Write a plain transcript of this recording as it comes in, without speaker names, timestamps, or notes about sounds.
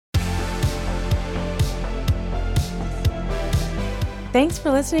Thanks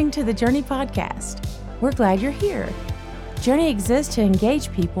for listening to the Journey podcast. We're glad you're here. Journey exists to engage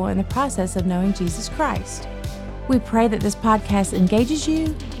people in the process of knowing Jesus Christ. We pray that this podcast engages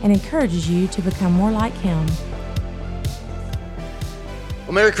you and encourages you to become more like Him.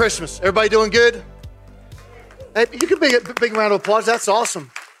 Well, Merry Christmas. Everybody doing good? Hey, you can make a big round of applause. That's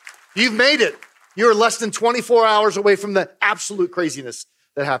awesome. You've made it. You're less than 24 hours away from the absolute craziness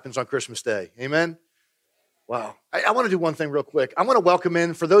that happens on Christmas Day. Amen? Wow. I want to do one thing real quick. I want to welcome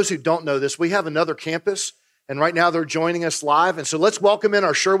in, for those who don't know this, we have another campus, and right now they're joining us live. And so let's welcome in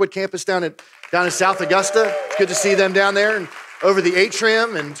our Sherwood campus down in South Augusta. It's good to see them down there and over the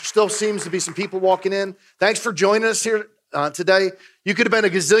atrium, and still seems to be some people walking in. Thanks for joining us here today. You could have been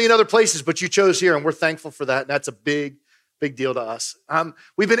a gazillion other places, but you chose here, and we're thankful for that. And that's a big deal to us.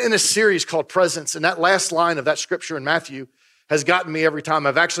 We've been in a series called Presence, and that last line of that scripture in Matthew has gotten me every time.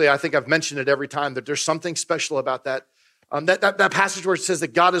 I think I've mentioned it every time, that there's something special about that. That passage where it says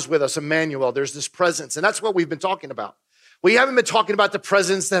that God is with us, Emmanuel, there's this presence, and that's what we've been talking about. We haven't been talking about the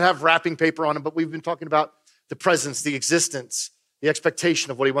presents that have wrapping paper on them, but we've been talking about the presence, the existence, the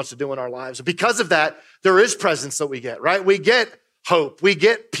expectation of what He wants to do in our lives. And because of that, there is presence that we get, right? We get hope, we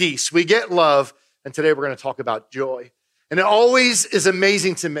get peace, we get love, and today we're going to talk about joy. And it always is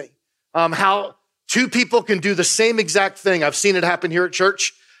amazing to me how two people can do the same exact thing. I've seen it happen here at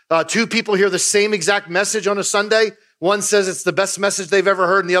church. Two people hear the same exact message on a Sunday. One says it's the best message they've ever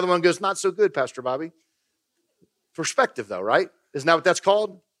heard, and the other one goes, not so good, Pastor Bobby. Perspective, though, right? Isn't that what that's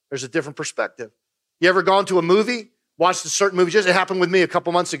called? There's a different perspective. You ever gone to a movie, watched a certain movie? It happened with me a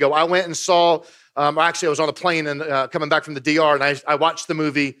couple months ago. I went and saw, I was on a plane and coming back from the DR, and I watched the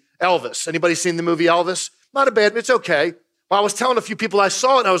movie Elvis. Anybody seen the movie Elvis? Not a bad, it's okay. Well, I was telling a few people I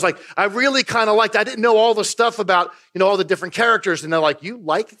saw it, and I was like, I really kind of liked it. I didn't know all the stuff about, all the different characters. And they're like, you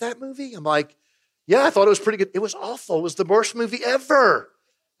like that movie? I'm like, yeah, I thought it was pretty good. It was awful. It was the worst movie ever.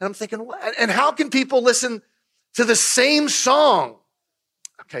 And I'm thinking, what? And how can people listen to the same song?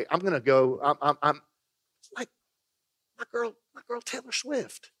 Okay, I'm going to go, I'm like my girl Taylor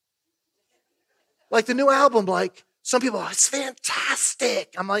Swift. Like the new album, like some people, it's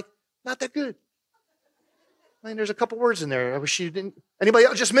fantastic. I'm like, not that good. I mean, there's a couple words in there. I wish you didn't. Anybody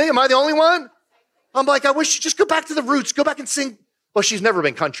else? Just me? Am I the only one? I'm like, I wish you just go back to the roots. Go back and sing. Well, she's never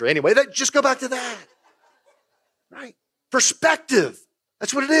been country anyway. Just go back to that. Right? Perspective.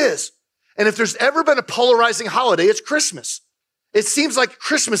 That's what it is. And if there's ever been a polarizing holiday, it's Christmas. It seems like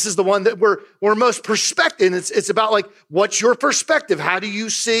Christmas is the one that we're most perspective. And it's about like, what's your perspective? How do you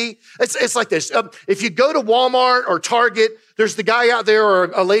see? It's like this. If you go to Walmart or Target, there's the guy out there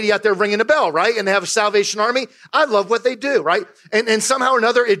or a lady out there ringing a bell, right? And they have a Salvation Army. I love what they do, right? And somehow or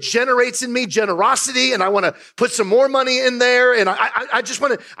another, it generates in me generosity, and I want to put some more money in there. And I just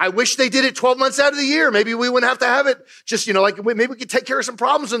want to, I wish they did it 12 months out of the year. Maybe we wouldn't have to have it just, maybe we could take care of some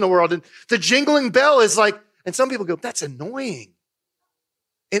problems in the world. And the jingling bell is like, and some people go, that's annoying.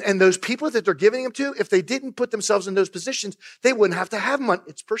 And those people that they're giving them to, if they didn't put themselves in those positions, they wouldn't have to have money.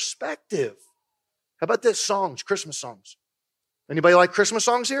 It's perspective. How about this? Songs, Christmas songs. Anybody like Christmas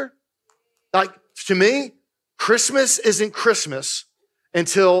songs here? Like, to me, Christmas isn't Christmas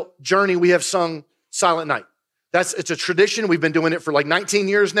until Journey we have sung Silent Night. It's a tradition. We've been doing it for like 19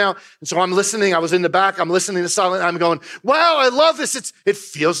 years now. And so I'm listening. I was in the back. I'm listening to Silent Night. I'm going, wow, I love this. It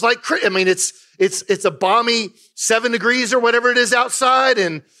feels like, it's a balmy 7 degrees or whatever it is outside.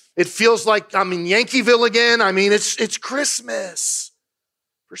 And it feels like I'm in Yankeeville again. It's Christmas.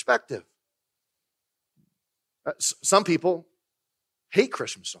 Perspective. Some people hate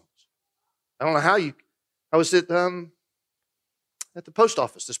Christmas songs. I don't know how I was at the post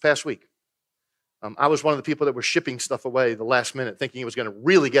office this past week. I was one of the people that were shipping stuff away the last minute, thinking it was going to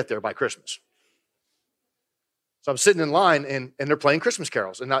really get there by Christmas. So I'm sitting in line, and they're playing Christmas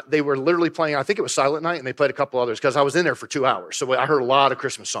carols. And they were literally playing, I think it was Silent Night, and they played a couple others, because I was in there for 2 hours. So I heard a lot of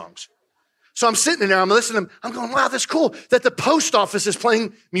Christmas songs. So I'm sitting in there, I'm listening, I'm going, wow, that's cool that the post office is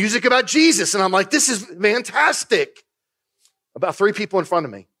playing music about Jesus. And I'm like, this is fantastic. About 3 people in front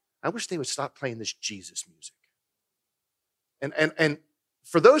of me, I wish they would stop playing this Jesus music. And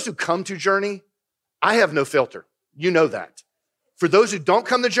for those who come to Journey, I have no filter. You know that. For those who don't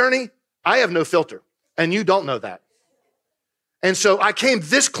come to Journey, I have no filter. And you don't know that. And so I came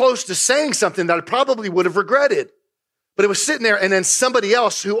this close to saying something that I probably would have regretted. But it was sitting there, and then somebody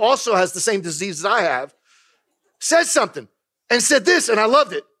else who also has the same disease as I have said something and said this, and I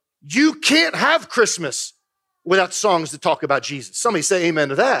loved it. You can't have Christmas without songs that talk about Jesus. Somebody say amen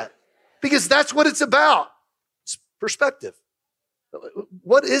to that. Because that's what it's about. It's perspective.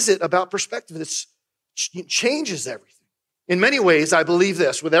 What is it about perspective that changes everything? In many ways, I believe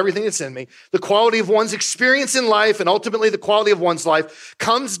this with everything that's in me. The quality of one's experience in life and ultimately the quality of one's life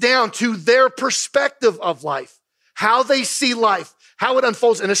comes down to their perspective of life, how they see life, how it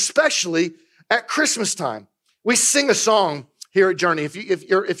unfolds, and especially at Christmas time. We sing a song here at Journey. If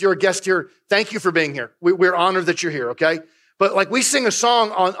you're a guest here, thank you for being here. We're honored that you're here, okay? But like we sing a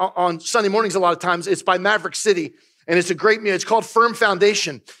song on Sunday mornings a lot of times. It's by Maverick City, and it's a great music. It's called Firm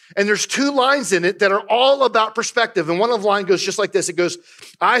Foundation. And there's 2 lines in it that are all about perspective. And one of the lines goes just like this. It goes,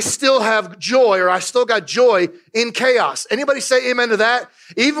 I still have joy, or I still got joy in chaos. Anybody say amen to that?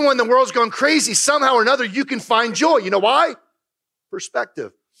 Even when the world's going crazy, somehow or another, you can find joy. You know why?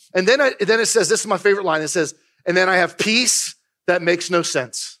 Perspective. And then it says, this is my favorite line. It says, and then I have peace that makes no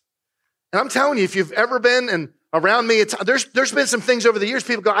sense. And I'm telling you, if you've ever been and around me, there's been some things over the years,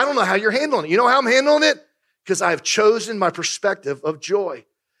 people go, I don't know how you're handling it. You know how I'm handling it? Because I've chosen my perspective of joy.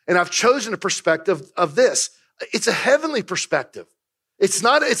 And I've chosen a perspective of this. It's a heavenly perspective. It's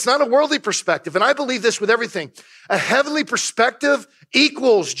not a worldly perspective. And I believe this with everything. A heavenly perspective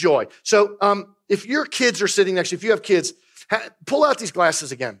equals joy. So if your kids are sitting next to you, if you have kids, pull out these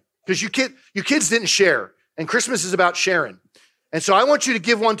glasses again. Because you kids didn't share. And Christmas is about sharing. And so I want you to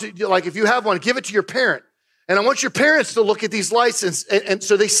give one to, like if you have one, give it to your parent. And I want your parents to look at these lights and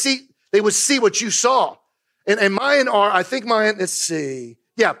so they would see what you saw. And mine are, let's see.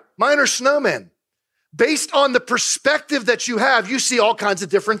 Yeah, mine are snowmen. Based on the perspective that you have, you see all kinds of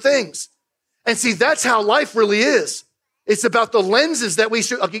different things. And see, that's how life really is. It's about the lenses that we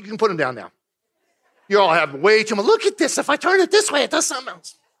see. Okay, you can put them down now. You all have way too much. Look at this. If I turn it this way, it does something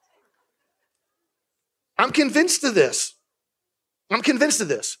else. I'm convinced of this.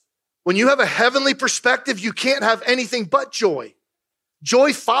 When you have a heavenly perspective, you can't have anything but joy.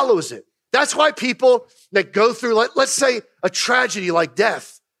 Joy follows it. That's why people that go through, let's say, a tragedy like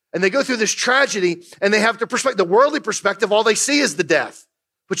death, and they go through this tragedy and they have the worldly perspective, all they see is the death.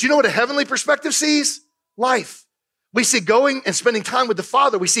 But you know what a heavenly perspective sees? Life. We see going and spending time with the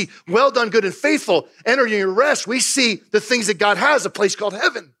Father. We see well done, good and faithful, entering your rest. We see the things that God has, a place called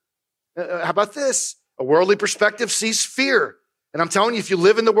heaven. How about this? A worldly perspective sees fear. And I'm telling you, if you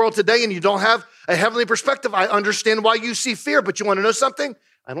live in the world today and you don't have a heavenly perspective, I understand why you see fear. But you want to know something?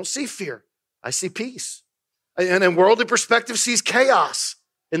 I don't see fear. I see peace. And a worldly perspective sees chaos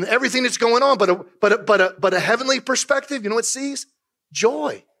and everything that's going on. But a heavenly perspective, you know what it sees?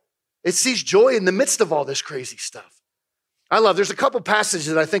 Joy. It sees joy in the midst of all this crazy stuff. There's a couple passages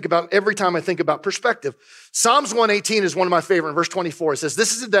that I think about every time I think about perspective. Psalms 118 is one of my favorite. Verse 24, it says,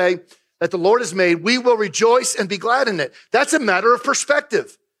 this is the day that the Lord has made. We will rejoice and be glad in it. That's a matter of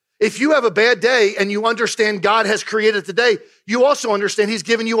perspective. If you have a bad day and you understand God has created today, you also understand he's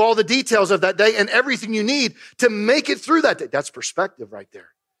given you all the details of that day and everything you need to make it through that day. That's perspective right there.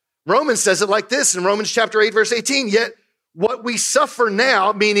 Romans says it like this in Romans chapter 8, verse 18, yet what we suffer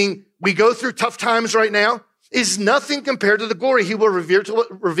now, meaning we go through tough times right now, is nothing compared to the glory he will reveal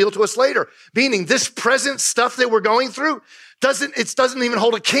to us later. Meaning this present stuff that we're going through doesn't even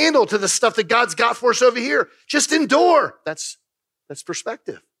hold a candle to the stuff that God's got for us over here. Just endure. That's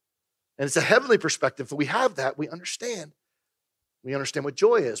perspective. And it's a heavenly perspective. If we have that, we understand. We understand what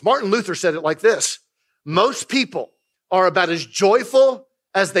joy is. Martin Luther said it like this. Most people are about as joyful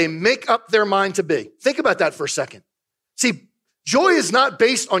as they make up their mind to be. Think about that for a second. See, joy is not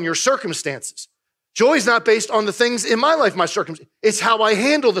based on your circumstances. Joy is not based on the things in my life, my circumstances. It's how I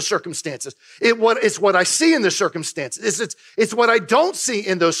handle the circumstances. It's what I see in the circumstances. It's what I don't see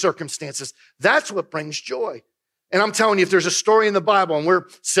in those circumstances. That's what brings joy. And I'm telling you, if there's a story in the Bible and we're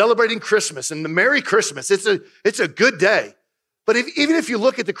celebrating Christmas and the Merry Christmas, it's a good day. But even if you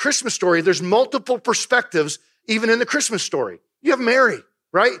look at the Christmas story, there's multiple perspectives even in the Christmas story. You have Mary,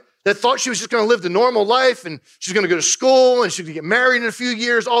 right? That thought she was just going to live the normal life and she's going to go to school and she's going to get married in a few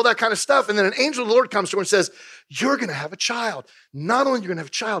years, all that kind of stuff. And then an angel of the Lord comes to her and says, you're going to have a child. Not only are you going to have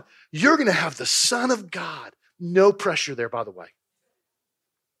a child, you're going to have the Son of God. No pressure there, by the way.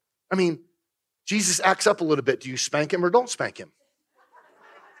 I mean, Jesus acts up a little bit. Do you spank him or don't spank him?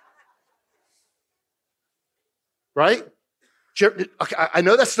 Right? I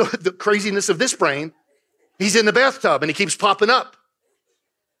know that's the craziness of this brain. He's in the bathtub and he keeps popping up.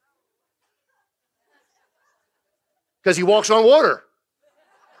 Because he walks on water.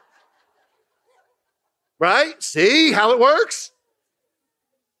 Right? See how it works?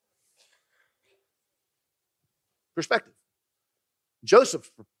 Perspective. Joseph's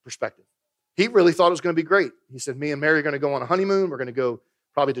perspective. He really thought it was going to be great. He said, me and Mary are going to go on a honeymoon. We're going to go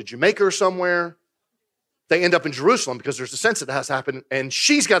probably to Jamaica or somewhere. They end up in Jerusalem because there's a census that has to happen, and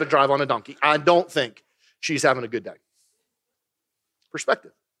she's got to drive on a donkey. I don't think she's having a good day.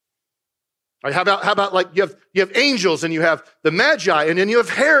 Perspective. Right, how about like you have angels and you have the Magi and then you have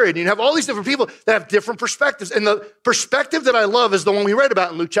Herod and you have all these different people that have different perspectives. And the perspective that I love is the one we read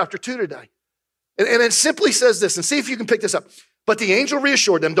about in Luke chapter 2 today. And it simply says this, and see if you can pick this up. But the angel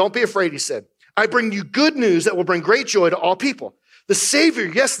reassured them, don't be afraid, he said. I bring you good news that will bring great joy to all people. The Savior,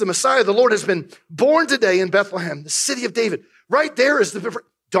 yes, the Messiah, the Lord has been born today in Bethlehem, the city of David. Right there is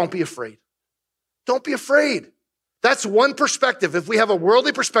don't be afraid. Don't be afraid. That's one perspective. If we have a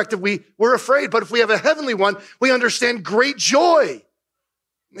worldly perspective, we're afraid. But if we have a heavenly one, we understand great joy.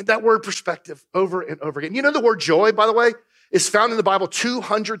 That word perspective over and over again. You know the word joy, by the way, is found in the Bible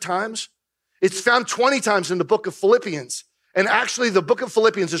 200 times. It's found 20 times in the book of Philippians. And actually, the book of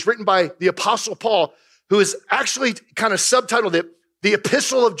Philippians is written by the Apostle Paul, who is actually kind of subtitled it, the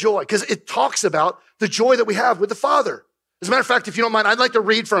Epistle of Joy, because it talks about the joy that we have with the Father. As a matter of fact, if you don't mind, I'd like to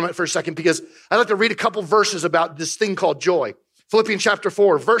read from it for a second because I'd like to read a couple verses about this thing called joy. Philippians chapter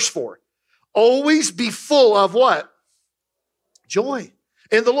 4, verse 4. Always be full of what? Joy.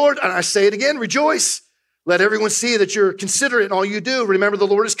 In the Lord, and I say it again, rejoice. Let everyone see that you're considerate in all you do. Remember, the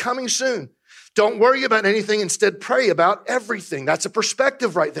Lord is coming soon. Don't worry about anything. Instead, pray about everything. That's a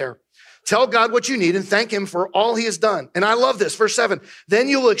perspective right there. Tell God what you need and thank him for all he has done. And I love this, verse 7. Then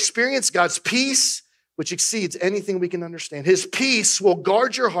you will experience God's peace, which exceeds anything we can understand. His peace will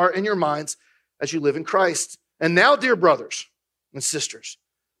guard your heart and your minds as you live in Christ. And now, dear brothers and sisters,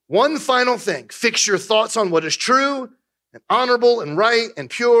 one final thing. Fix your thoughts on what is true and honorable and right and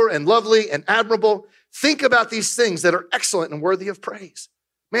pure and lovely and admirable. Think about these things that are excellent and worthy of praise.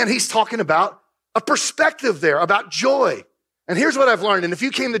 Man, he's talking about a perspective there, about joy. And here's what I've learned. And if you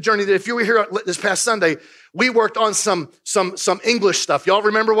came to Journey, if you were here this past Sunday, we worked on some English stuff. Y'all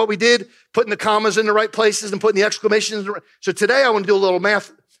remember what we did? Putting the commas in the right places and putting the exclamations. So today I want to do a little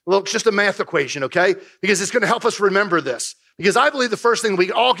math, just a math equation, okay? Because it's going to help us remember this. Because I believe the first thing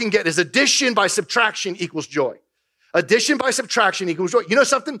we all can get is addition by subtraction equals joy. Addition by subtraction equals joy. You know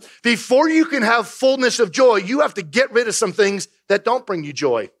something? Before you can have fullness of joy, you have to get rid of some things that don't bring you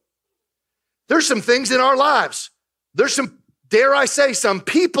joy. There's some things in our lives. There's some, dare I say, some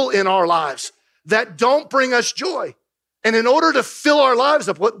people in our lives that don't bring us joy. And in order to fill our lives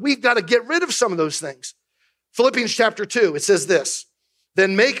up, we've got to get rid of some of those things. Philippians chapter 2, it says this,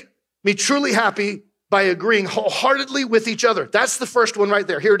 then make me truly happy by agreeing wholeheartedly with each other. That's the first one right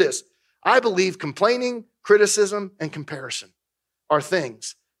there. Here it is. I believe complaining, criticism, and comparison are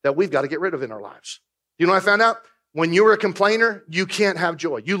things that we've got to get rid of in our lives. You know what I found out? When you're a complainer, you can't have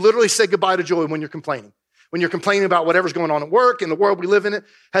joy. You literally say goodbye to joy when you're complaining. When you're complaining about whatever's going on at work, in the world we live in it.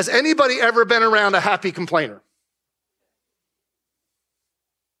 Has anybody ever been around a happy complainer?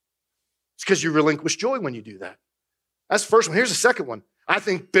 It's because you relinquish joy when you do that. That's the first one. Here's the second one. I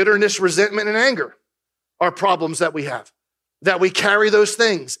think bitterness, resentment, and anger are problems that we have, that we carry those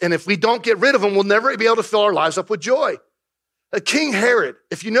things. And if we don't get rid of them, we'll never be able to fill our lives up with joy. King Herod,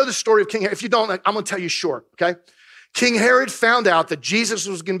 if you know the story of King Herod, if you don't, I'm going to tell you short, okay? King Herod found out that Jesus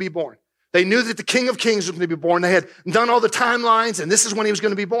was going to be born. They knew that the King of Kings was going to be born. They had done all the timelines, and this is when he was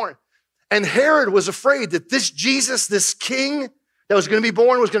going to be born. And Herod was afraid that this Jesus, this king that was going to be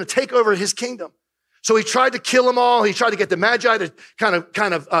born, was going to take over his kingdom. So he tried to kill them all. He tried to get the Magi to kind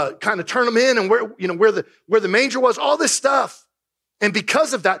of turn them in, and where the manger was, all this stuff. And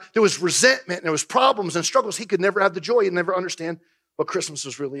because of that, there was resentment, and there was problems and struggles. He could never have the joy and never understand what Christmas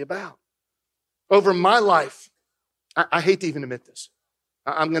was really about. Over my life, I hate to even admit this.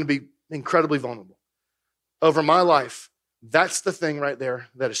 I'm going to be incredibly vulnerable. Over my life, that's the thing right there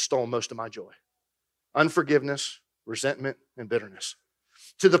that has stolen most of my joy. Unforgiveness, resentment, and bitterness.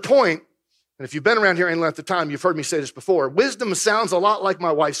 To the point, and if you've been around here any length of time, you've heard me say this before, wisdom sounds a lot like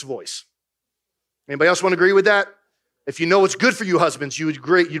my wife's voice. Anybody else want to agree with that? If you know what's good for you husbands, you'd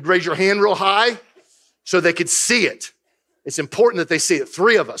raise your hand real high so they could see it. It's important that they see it.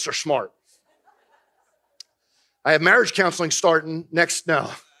 3 of us are smart. I have marriage counseling starting next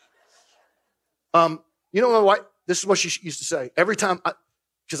now. You know what? This is what she used to say. Every time,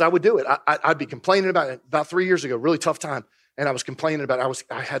 because I would do it. I'd be complaining about it. About 3 years ago, really tough time. And I was complaining about it.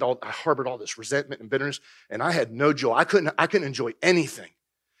 I harbored all this resentment and bitterness, and I had no joy. I couldn't enjoy anything.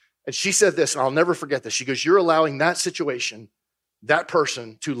 And she said this, and I'll never forget this. She goes, you're allowing that situation, that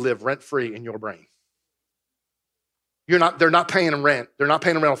person to live rent-free in your brain. They're not paying them rent. They're not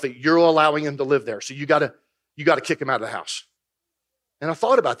paying them rental fee. You're allowing them to live there. So you got to kick them out of the house. And I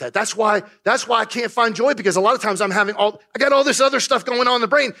thought about that. That's why I can't find joy, because a lot of times I got all this other stuff going on in the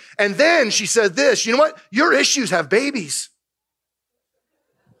brain. And then she said this, you know what? Your issues have babies.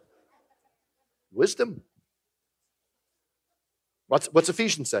 Wisdom. What's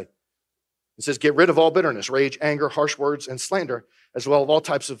Ephesians say? It says, get rid of all bitterness, rage, anger, harsh words, and slander, as well as all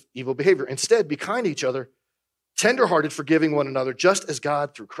types of evil behavior. Instead, be kind to each other, tenderhearted, forgiving one another, just as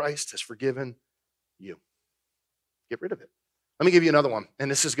God, through Christ, has forgiven you. Get rid of it. Let me give you another one, and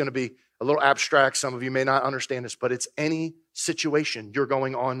this is going to be a little abstract. Some of you may not understand this, but it's any situation you're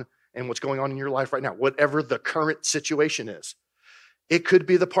going on and what's going on in your life right now, whatever the current situation is. It could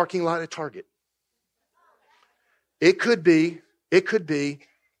be the parking lot at Target. It could be,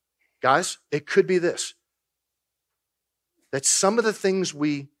 guys, it could be this. That some of the things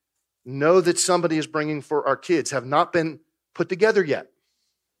we know that somebody is bringing for our kids have not been put together yet.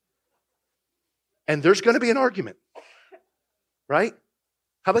 And there's going to be an argument, right?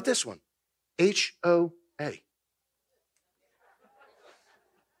 How about this one? HOA.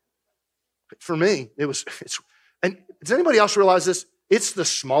 For me, and does anybody else realize this? It's the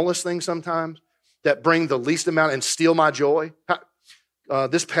smallest thing sometimes that bring the least amount and steal my joy.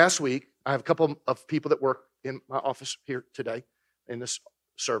 This past week, I have a couple of people that work in my office here today in this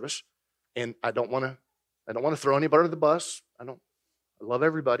service, and I don't want to throw anybody under the bus. I love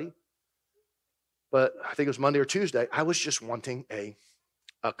everybody, but I think it was Monday or Tuesday. I was just wanting a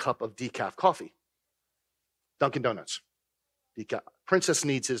cup of decaf coffee, Dunkin' Donuts. Decaf. Princess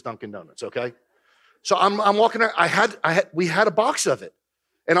needs his Dunkin' Donuts. Okay, so I'm walking around. We had a box of it,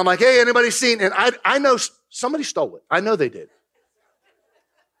 and I'm like, hey, anybody seen? And I know somebody stole it. I know they did.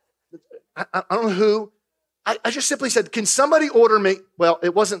 I don't know who. I just simply said, can somebody order me? Well,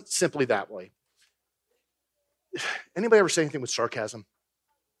 it wasn't simply that way. Anybody ever say anything with sarcasm?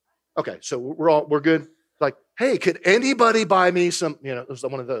 Okay, so we're good. Like, hey, could anybody buy me some, it was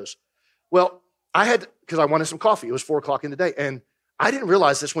one of those. Well, because I wanted some coffee. It was 4:00 in the day. And I didn't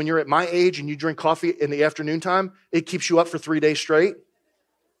realize this. When you're at my age and you drink coffee in the afternoon time, it keeps you up for 3 days straight.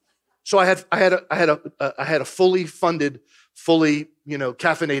 So I had a fully funded, fully,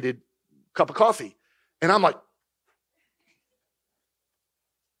 caffeinated cup of coffee. And I'm like,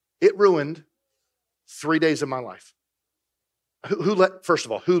 it ruined 3 days of my life. First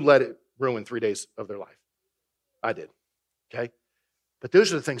of all, who let it ruin 3 days of their life? I did, okay? But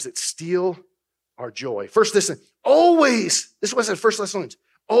those are the things that steal our joy. First, listen, always, this is what I said, 1 Thessalonians,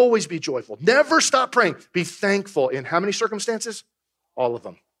 always be joyful. Never stop praying. Be thankful in how many circumstances? All of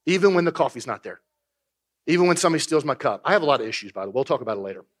them. Even when the coffee's not there. Even when somebody steals my cup. I have a lot of issues, by the way. We'll talk about it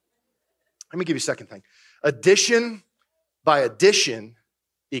later. Let me give you a second thing. Addition by addition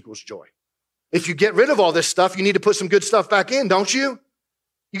equals joy. If you get rid of all this stuff, you need to put some good stuff back in, don't you?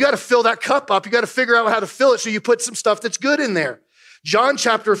 You got to fill that cup up. You got to figure out how to fill it, so you put some stuff that's good in there. John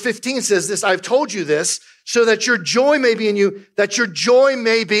chapter 15 says this, I've told you this so that your joy may be in you, that your joy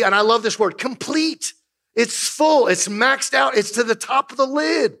may be, and I love this word, complete. It's full. It's maxed out. It's to the top of the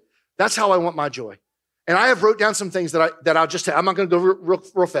lid. That's how I want my joy. And I have wrote down some things that I'll just tell. I'm not going to go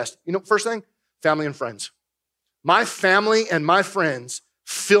real fast. First thing, family and friends. My family and my friends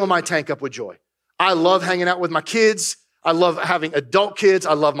fill my tank up with joy. I love hanging out with my kids. I love having adult kids.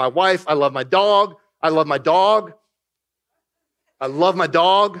 I love my wife. I love my dog. I love my dog. I love my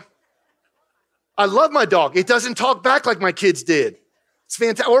dog. I love my dog. It doesn't talk back like my kids did. It's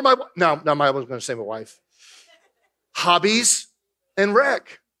fantastic. Or I was going to say my wife. Hobbies and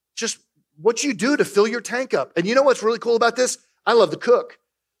rec. Just what you do to fill your tank up. And you know what's really cool about this? I love to cook.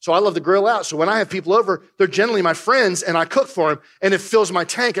 So I love to grill out. So when I have people over, they're generally my friends and I cook for them and it fills my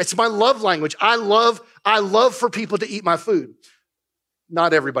tank. It's my love language. I love for people to eat my food.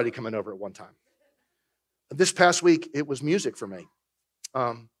 Not everybody coming over at one time. This past week, it was music for me.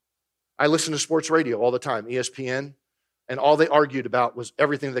 I listen to sports radio all the time, ESPN, and all they argued about was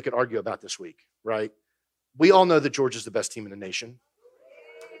everything they could argue about this week, right? We all know that Georgia's the best team in the nation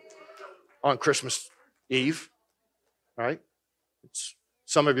on Christmas Eve, right?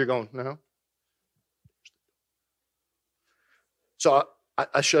 Some of you are going, no. So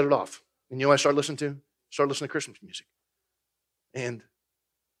I shut it off. And you know what I started listening to? Started listening to Christmas music. And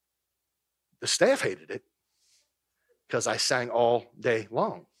the staff hated it because I sang all day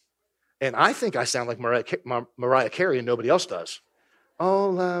long. And I think I sound like Mariah Carey and nobody else does.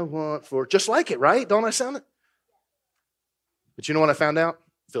 All I want for, just like it, right? Don't I sound it? But you know what I found out?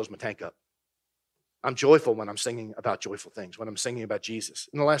 It fills my tank up. I'm joyful when I'm singing about joyful things, when I'm singing about Jesus.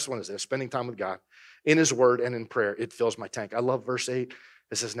 And the last one is this, spending time with God in his word and in prayer. It fills my tank. I love verse 8.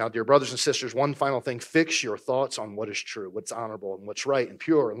 It says, now, dear brothers and sisters, one final thing, fix your thoughts on what is true, what's honorable and what's right and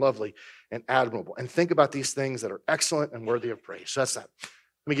pure and lovely and admirable. And think about these things that are excellent and worthy of praise. So that's that.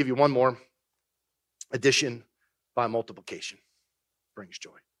 Let me give you one more. Addition by multiplication brings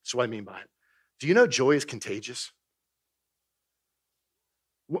joy. That's what I mean by it. Do you know joy is contagious?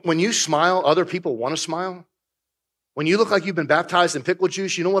 When you smile, other people want to smile. When you look like you've been baptized in pickle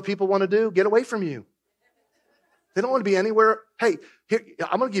juice, you know what people want to do? Get away from you. They don't want to be anywhere. Hey, here,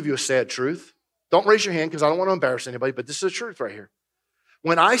 I'm going to give you a sad truth. Don't raise your hand because I don't want to embarrass anybody, but this is the truth right here.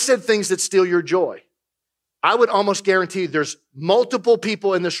 When I said things that steal your joy, I would almost guarantee there's multiple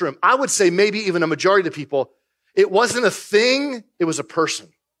people in this room. I would say maybe even a majority of the people, it wasn't a thing, it was a person.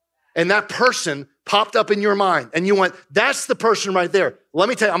 And that person popped up in your mind and you went, that's the person right there. Let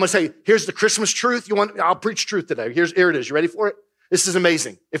me tell you, I'm going to say, here's the Christmas truth. I'll preach truth today. Here it is. You ready for it? This is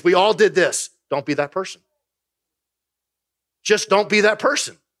amazing. If we all did this, don't be that person. Just don't be that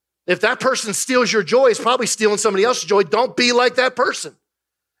person. If that person steals your joy, it's probably stealing somebody else's joy. Don't be like that person.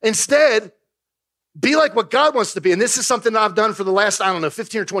 Instead, be like what God wants to be. And this is something that I've done for the last,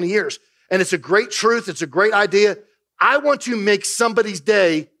 15 or 20 years. And it's a great truth. It's a great idea. I want to make somebody's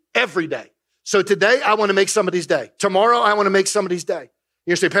day every day. So today, I want to make somebody's day. Tomorrow, I want to make somebody's day.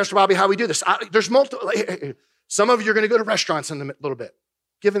 You're going to say, Pastor Bobby, how do we do this? There's multiple. Some of you are going to go to restaurants in a little bit.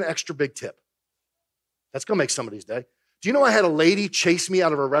 Give an extra big tip. That's going to make somebody's day. Do you know I had a lady chase me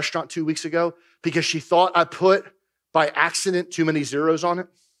out of a restaurant 2 weeks ago because she thought I put, by accident, too many zeros on it?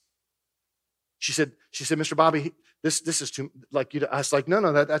 She said, Mr. Bobby, this is too, like you. I was like,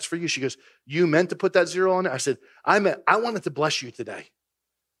 no, that's for you. She goes, you meant to put that zero on it? I said, I wanted to bless you today.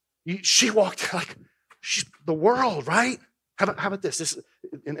 She walked like, she's the world, right? How about this?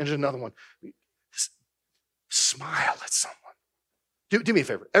 And there's another one. Smile at someone. Do me a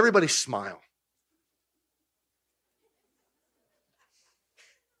favor. Everybody smile.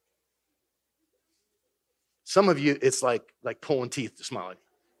 Some of you, it's like pulling teeth to smile.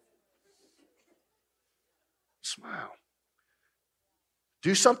 Smile.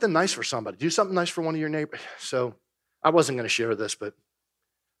 Do something nice for somebody. Do something nice for one of your neighbors. So I wasn't going to share this, but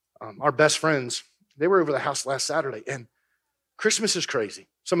our best friends, they were over the house last Saturday, and Christmas is crazy.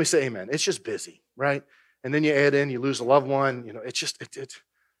 Somebody say amen. It's just busy, right? And then you add in, you lose a loved one. You know, it's just,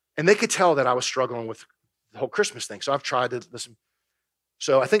 and they could tell that I was struggling with the whole Christmas thing. So I've tried to listen.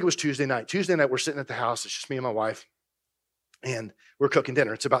 So I think it was Tuesday night. Tuesday night, we're sitting at the house. It's just me and my wife, and we're cooking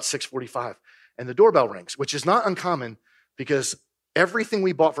dinner. It's about 6:45, and the doorbell rings, which is not uncommon because everything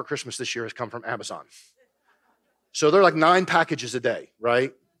we bought for Christmas this year has come from Amazon. So they're like 9 packages a day,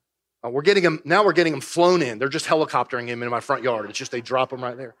 right? We're getting them flown in. They're just helicoptering them in my front yard. It's just they drop them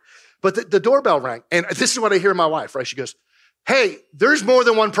right there. But the doorbell rang, and this is what I hear my wife, right? She goes, hey, there's more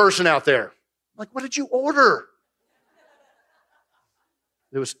than one person out there. I'm like, what did you order?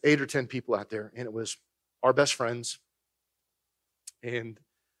 There was 8 or 10 people out there, and it was our best friends and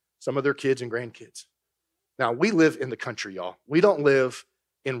some of their kids and grandkids. Now, we live in the country, y'all. We don't live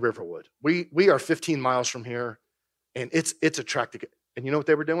in Riverwood. We are 15 miles from here, and it's a track to get. And you know what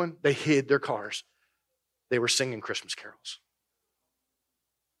they were doing? They hid their cars. They were singing Christmas carols.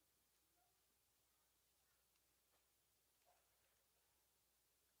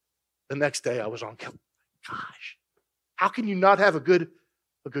 The next day, I was on, gosh, how can you not have a good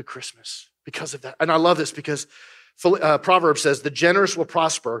Christmas because of that? And I love this because Proverbs says, the generous will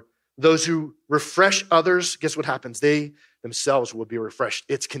prosper. Those who refresh others, guess what happens? They themselves will be refreshed.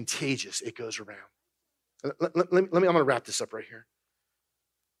 It's contagious. It goes around. I'm going to wrap this up right here.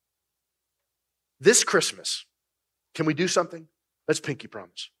 This Christmas, can we do something? Let's pinky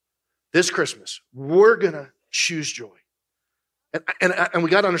promise. This Christmas, we're going to choose joy. And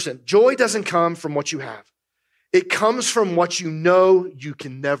we got to understand, joy doesn't come from what you have. It comes from what you know you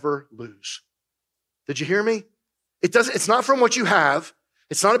can never lose. Did you hear me? It's not from what you have.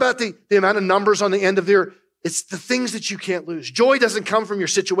 It's not about the amount of numbers on the end of there. It's the things that you can't lose. Joy doesn't come from your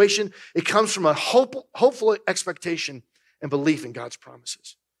situation. It comes from a hopeful expectation and belief in God's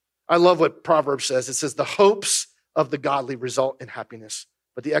promises. I love what Proverbs says. It says, the hopes of the godly result in happiness,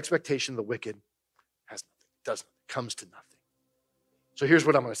 but the expectation of the wicked has nothing, comes to nothing. So here's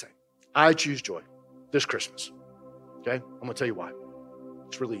what I'm going to say. I choose joy this Christmas. Okay? I'm going to tell you why.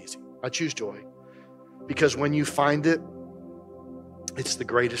 It's really easy. I choose joy because when you find it, it's the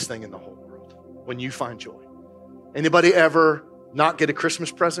greatest thing in the whole world. When you find joy. Anybody ever not get a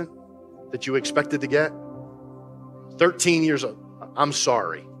Christmas present that you expected to get? 13 years old. I'm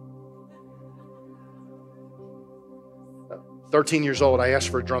sorry. 13 years old, I asked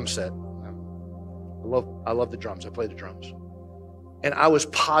for a drum set. I love the drums. I play the drums. And I was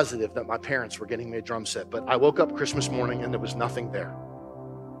positive that my parents were getting me a drum set, but I woke up Christmas morning and there was nothing there.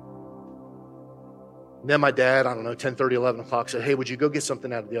 And then my dad, 10:30, 11 o'clock said, hey, would you go get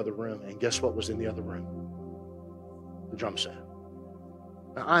something out of the other room? And guess what was in the other room? The drum set.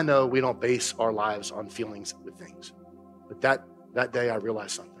 Now, I know we don't base our lives on feelings with things, but that day I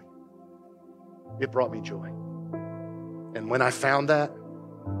realized something. It brought me joy. And when I found that,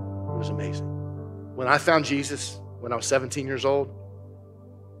 it was amazing. When I found Jesus, when I was 17 years old,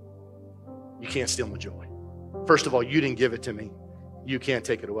 you can't steal my joy. First of all, you didn't give it to me. You can't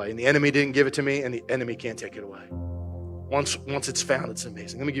take it away. And the enemy didn't give it to me, and the enemy can't take it away. Once it's found, it's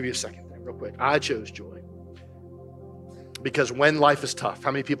amazing. Let me give you a second thing real quick. I chose joy. Because when life is tough,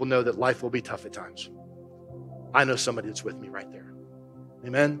 how many people know that life will be tough at times? I know somebody that's with me right there.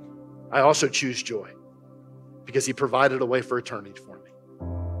 Amen? I also choose joy because he provided a way for eternity for me.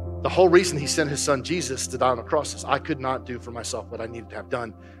 The whole reason he sent his son Jesus to die on the cross is I could not do for myself what I needed to have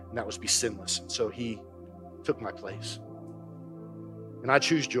done, and that was be sinless. And so he took my place. And I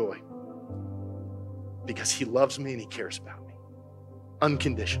choose joy because he loves me and he cares about me.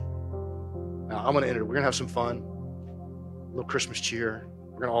 Unconditional. Now, I'm going to enter. We're going to have some fun. A little Christmas cheer.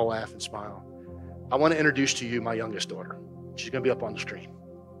 We're going to all laugh and smile. I want to introduce to you my youngest daughter. She's going to be up on the screen.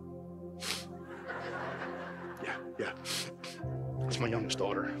 Yeah. That's my youngest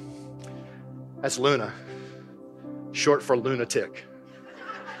daughter. That's Luna, short for lunatic.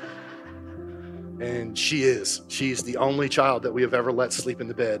 And she's the only child that we have ever let sleep in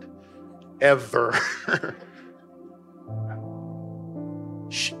the bed, ever.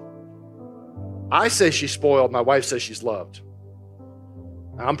 I say she's spoiled. My wife says she's loved.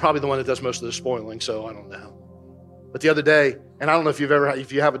 I'm probably the one that does most of the spoiling, so I don't know. But the other day, and I don't know if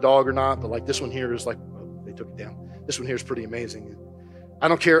you have a dog or not, but like this one here is like, oh, they took it down. This one here is pretty amazing. I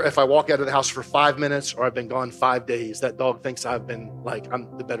don't care if I walk out of the house for 5 minutes or I've been gone 5 days. That dog thinks I've been like,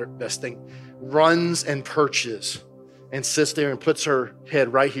 I'm the best thing. Runs and perches and sits there and puts her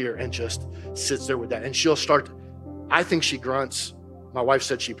head right here and just sits there with that. And she'll start, I think she grunts. My wife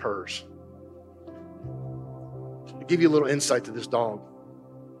said she purrs. To give you a little insight to this dog,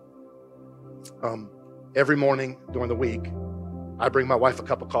 every morning during the week, I bring my wife a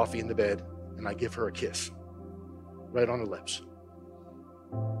cup of coffee in the bed and I give her a kiss right on her lips.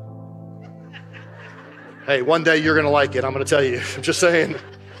 Hey, one day you're going to like it. I'm going to tell you. I'm just saying.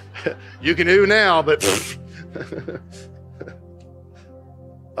 You can do now, but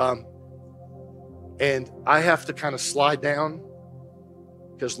and I have to kind of slide down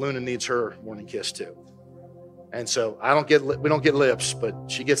because Luna needs her morning kiss too. And so we don't get lips, but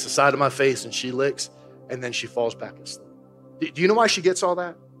she gets the side of my face and she licks and then she falls back asleep. Do you know why she gets all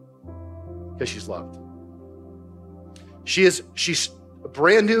that? Because she's loved. She's a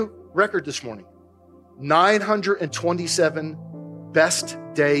brand new record this morning. 927 best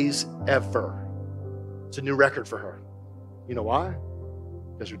days ever. It's a new record for her. You know why?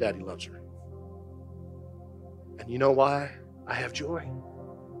 Because her daddy loves her. And you know why I have joy?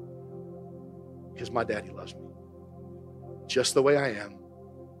 Because my daddy loves me. Just the way I am,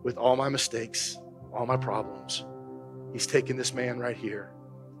 with all my mistakes, all my problems. He's taken this man right here,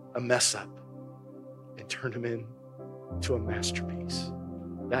 a mess up, and turned him into a masterpiece.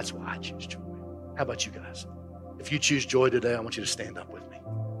 That's why I choose joy. How about you guys? If you choose joy today, I want you to stand up with me.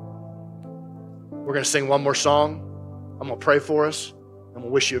 We're going to sing one more song. I'm going to pray for us. I'm going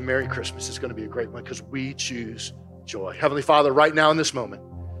to wish you a Merry Christmas. It's going to be a great one because we choose joy. Heavenly Father, right now in this moment,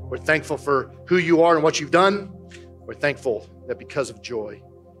 we're thankful for who you are and what you've done. We're thankful that because of joy,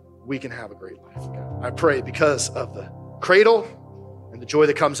 we can have a great life. God, I pray because of the cradle and the joy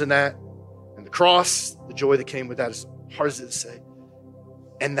that comes in that, and the cross, the joy that came with that, as hard as it is to say,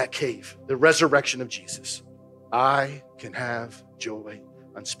 and that cave, the resurrection of Jesus, I can have joy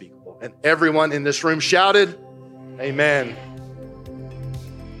unspeakable. And everyone in this room shouted, amen.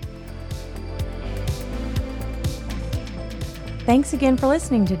 Thanks again for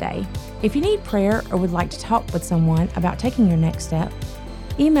listening today. If you need prayer or would like to talk with someone about taking your next step,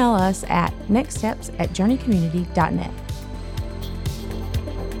 email us at nextsteps@journeycommunity.net.